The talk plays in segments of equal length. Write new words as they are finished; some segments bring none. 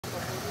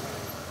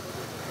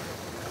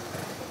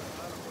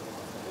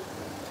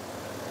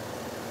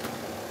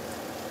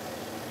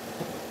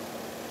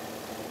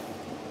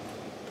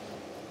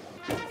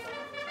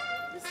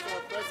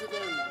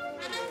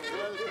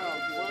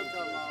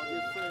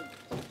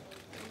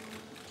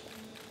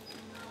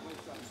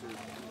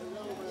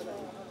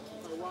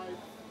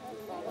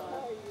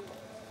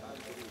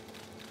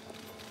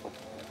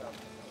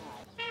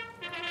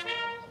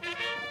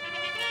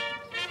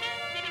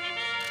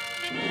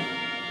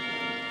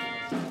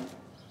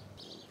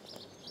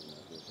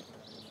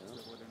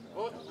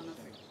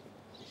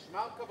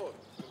מאמר כבוד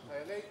של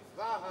חיילי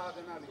צבא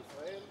ההגנה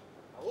לישראל,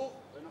 ערוך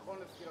ונכון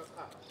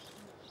לסקירתך.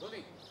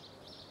 אדוני.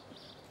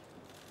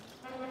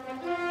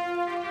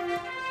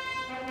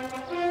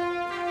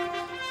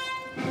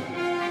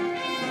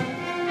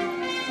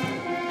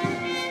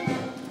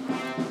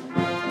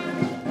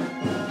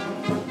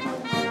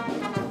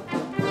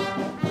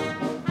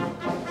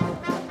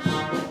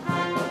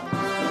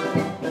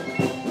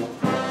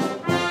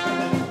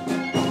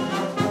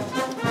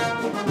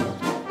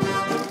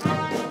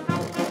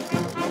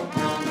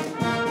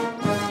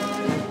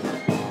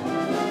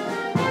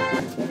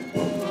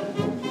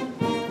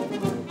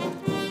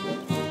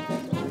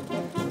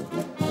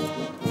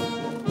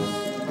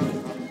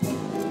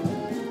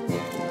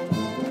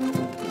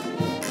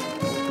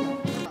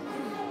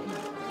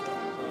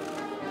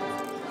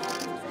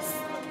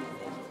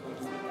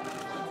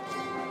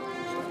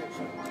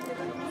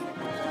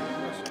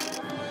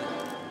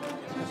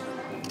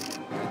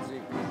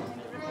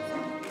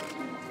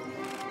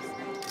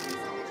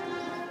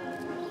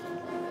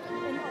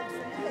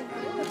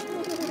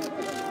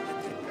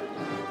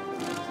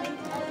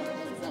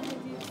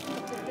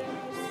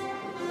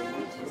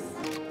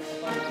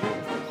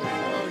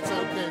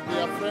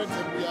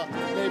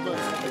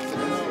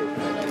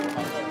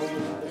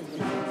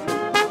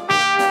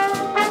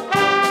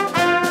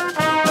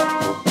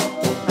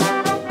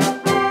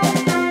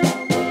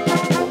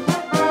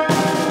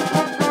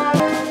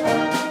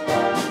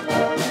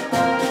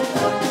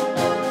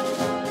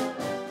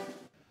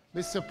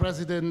 Mr.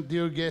 President,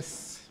 dear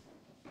guests,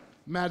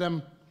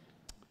 Madam,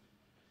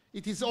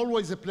 it is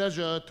always a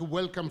pleasure to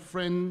welcome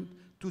friends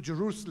to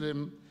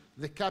Jerusalem,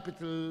 the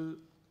capital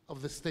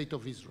of the State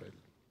of Israel.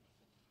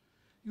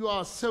 You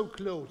are so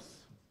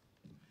close.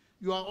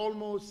 You are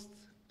almost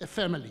a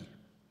family.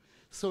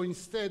 So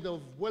instead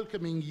of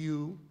welcoming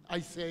you,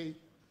 I say,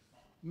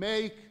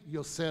 make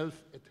yourself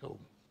at home.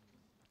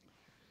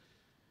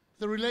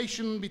 The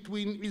relation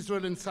between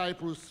Israel and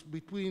Cyprus,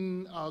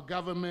 between our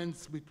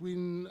governments,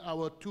 between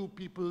our two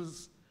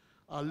peoples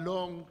are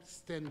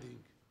long-standing,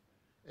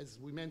 as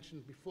we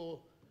mentioned before,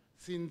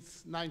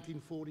 since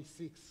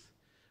 1946,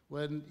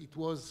 when it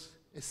was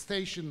a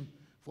station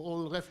for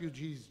all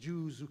refugees,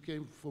 Jews who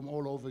came from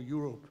all over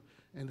Europe,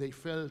 and they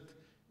felt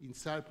in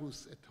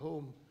Cyprus at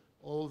home,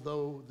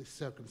 although the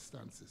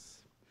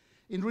circumstances.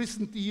 In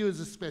recent years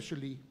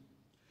especially,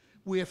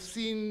 we have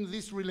seen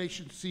this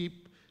relationship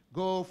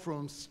go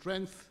from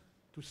strength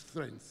to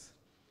strength.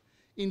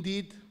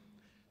 Indeed,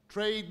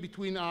 trade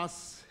between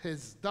us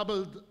has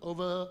doubled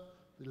over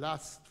the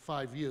last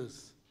 5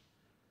 years.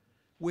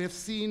 We have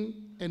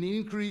seen an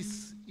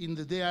increase in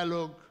the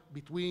dialogue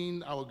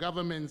between our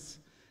governments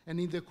and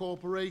in the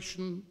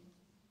cooperation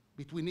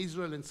between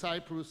Israel and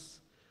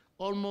Cyprus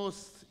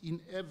almost in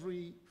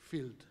every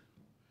field,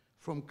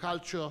 from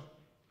culture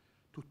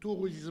to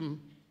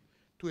tourism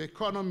to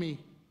economy,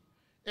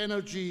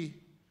 energy,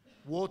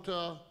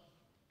 water,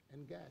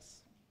 and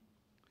gas.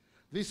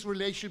 This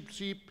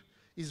relationship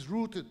is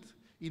rooted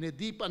in a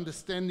deep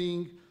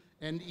understanding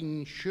and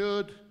in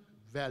shared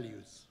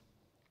values.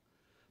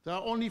 There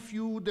are only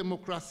few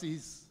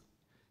democracies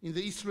in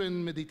the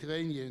Eastern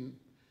Mediterranean,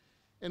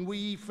 and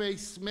we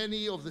face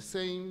many of the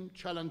same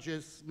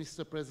challenges,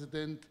 Mr.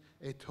 President,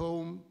 at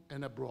home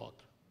and abroad.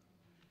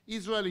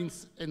 Israel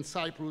and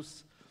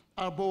Cyprus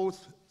are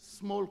both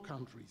small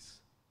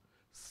countries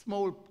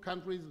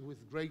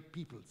with great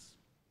peoples,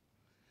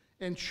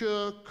 and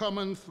share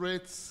common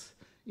threats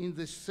in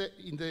the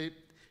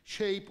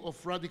shape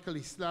of radical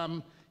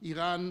Islam,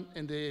 Iran,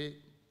 and the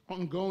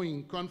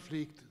ongoing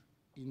conflict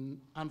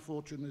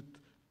unfortunate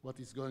what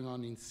is going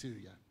on in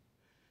Syria.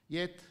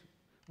 Yet,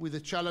 with the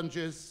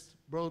challenges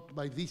brought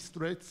by these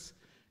threats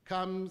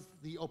comes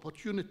the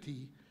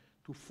opportunity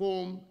to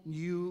form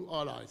new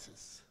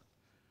alliances,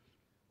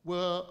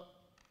 where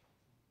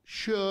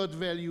shared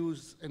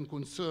values and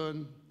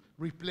concern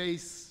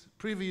replace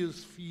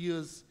previous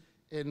fears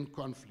and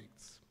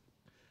conflicts.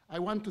 I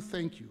want to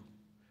thank you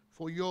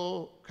for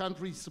your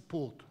country's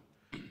support,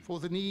 for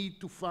the need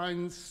to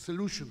find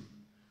solution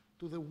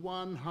to the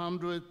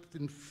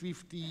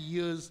 150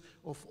 years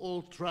of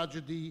old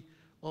tragedy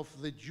of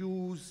the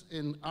Jews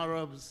and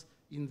Arabs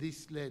in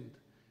this land,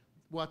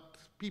 what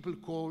people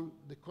call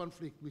the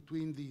conflict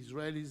between the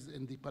Israelis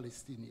and the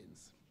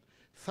Palestinians.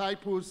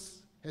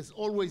 Cyprus has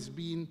always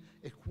been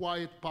a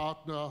quiet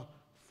partner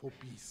for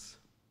peace,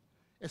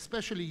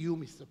 especially you,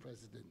 Mr.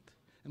 President,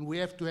 and we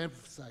have to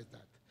emphasize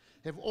that,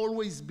 have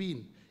always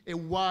been a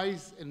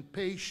wise and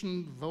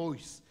patient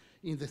voice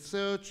in the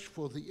search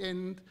for the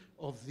end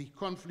of the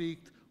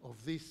conflict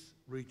of this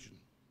region.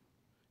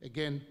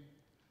 Again,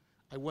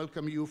 I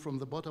welcome you from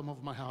the bottom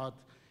of my heart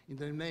in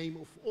the name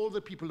of all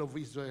the people of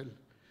Israel,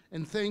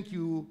 and thank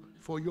you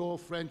for your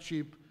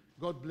friendship.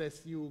 God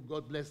bless you.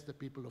 God bless the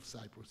people of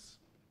Cyprus.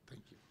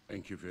 Thank you.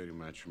 Thank you very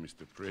much,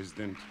 Mr.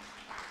 President.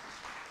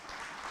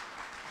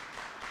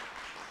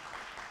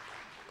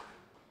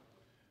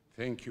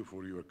 Thank you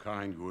for your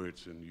kind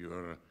words and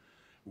your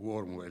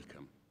warm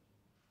welcome.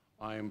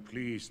 I am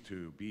pleased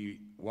to be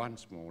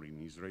once more in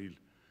Israel,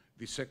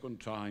 the second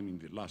time in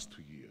the last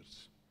 2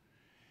 years.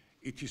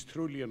 It is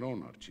truly an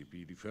honor to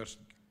be the first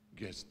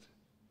guest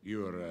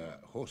you're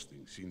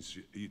hosting since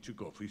you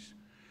took office,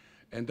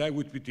 and I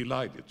would be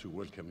delighted to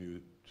welcome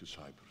you to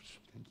Cyprus.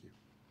 Thank you.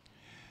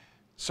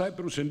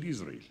 Cyprus and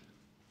Israel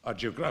are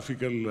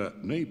geographical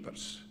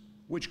neighbors,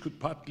 which could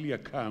partly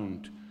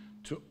account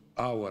to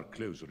our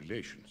close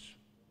relations.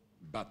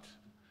 But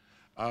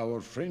our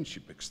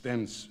friendship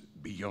extends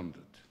beyond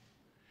it.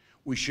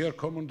 We share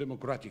common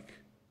democratic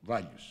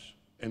values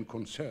and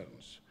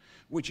concerns,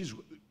 which is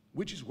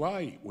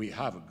why we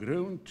have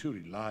grown to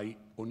rely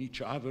on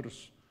each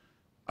other's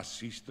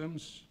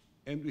assistance,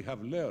 and we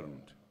have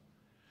learned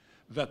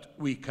that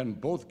we can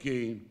both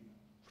gain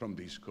from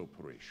this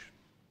cooperation.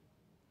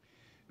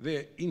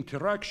 The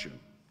interaction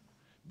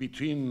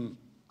between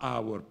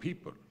our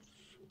peoples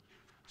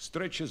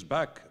stretches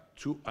back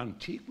to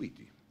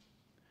antiquity,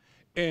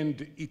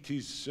 and it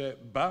is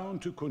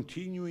bound to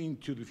continue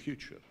into the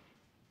future.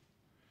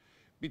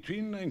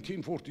 Between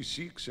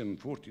 1946 and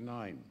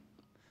 1949,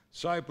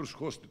 Cyprus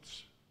hosted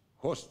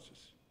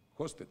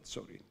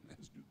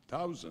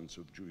thousands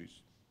of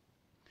Jews,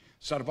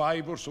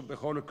 survivors of the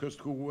Holocaust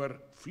who were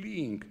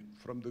fleeing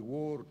from the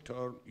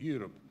war-torn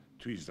Europe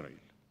to Israel.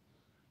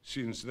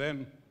 Since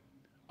then,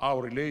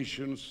 our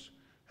relations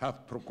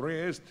have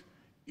progressed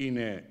in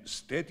a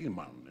steady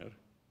manner.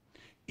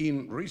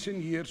 In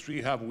recent years,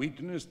 we have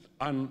witnessed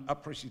an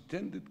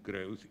unprecedented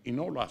growth in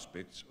all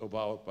aspects of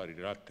our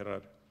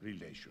bilateral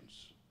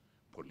relations: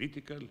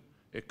 political,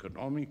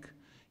 economic,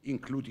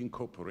 including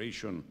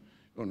cooperation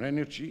on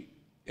energy,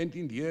 and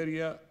in the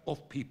area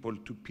of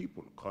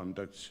people-to-people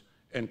contacts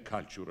and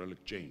cultural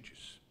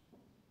exchanges.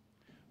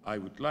 I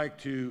would like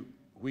to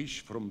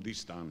wish from this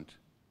stand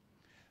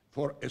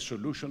for a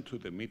solution to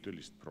the Middle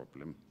East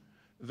problem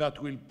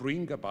that will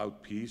bring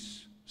about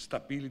peace,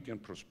 stability,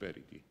 and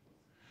prosperity,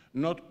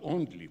 not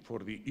only for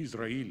the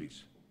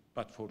Israelis,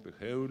 but for the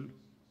whole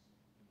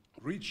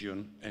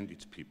region and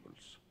its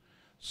peoples.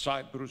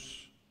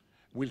 Cyprus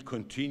will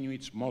continue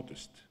its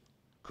modest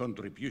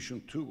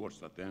contribution towards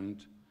that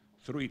end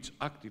through its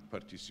active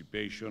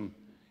participation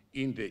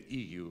in the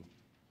EU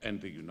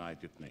and the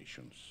United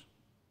Nations.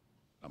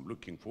 I'm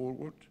looking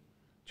forward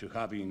to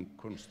having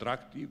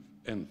constructive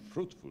and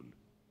fruitful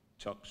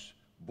talks,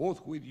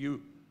 both with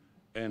you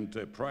and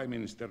Prime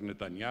Minister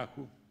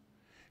Netanyahu,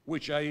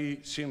 which I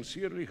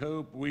sincerely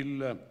hope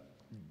will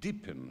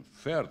deepen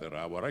further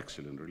our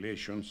excellent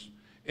relations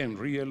and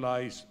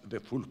realize the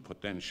full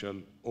potential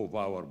of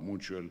our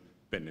mutual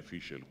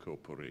beneficial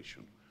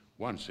cooperation.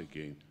 Once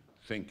again,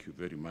 thank you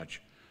very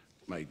much,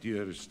 my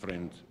dearest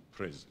friend,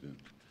 President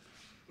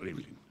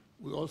Rivlin.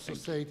 We also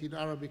say it in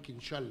Arabic,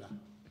 inshallah.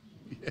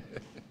 Yeah.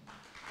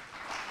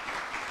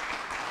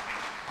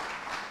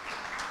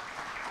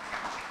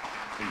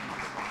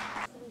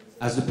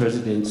 As the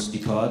presidents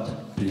depart,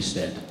 please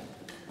stand.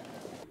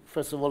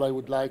 First of all, I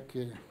would like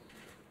to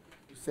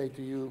say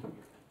to you,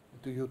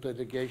 to your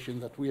delegation,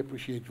 that we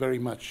appreciate very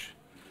much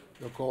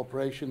the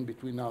cooperation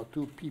between our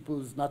two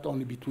peoples, not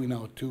only between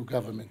our two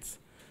governments.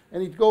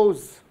 And it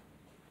goes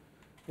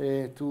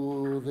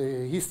to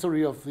the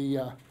history of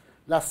the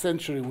last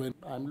century, when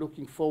I'm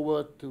looking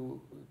forward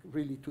to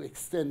really to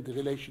extend the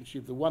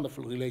relationship, the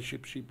wonderful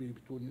relationship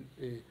between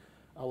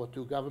our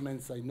two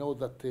governments. I know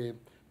that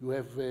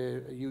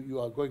you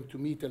are going to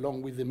meet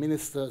along with the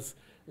ministers,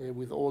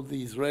 with all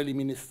the Israeli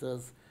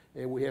ministers.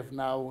 We have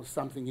now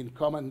something in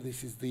common.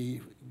 This is the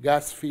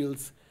gas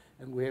fields,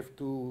 and we have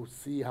to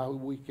see how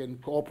we can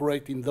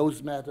cooperate in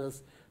those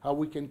matters, how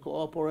we can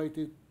cooperate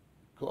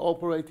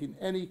in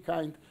any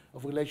kind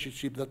of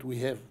relationship that we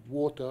have: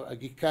 water,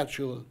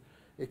 agricultural,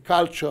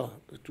 culture.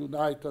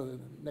 Tonight,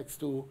 next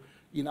to,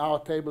 in our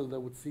table, there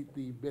would sit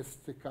the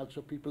best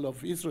culture people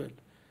of Israel,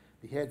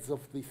 the heads of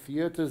the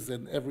theaters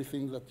and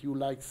everything that you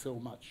like so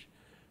much.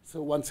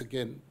 So once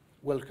again,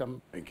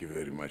 welcome. Thank you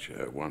very much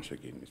once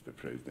again, Mr.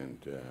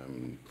 President,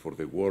 for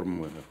the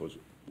warm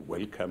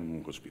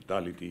welcome,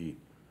 hospitality,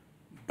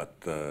 but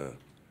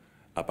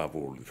above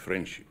all, the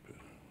friendship,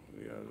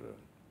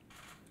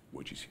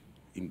 which is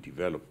in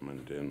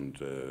development and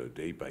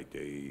day by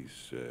day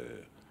is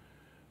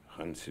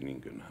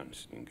enhancing,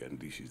 and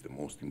this is the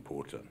most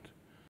important.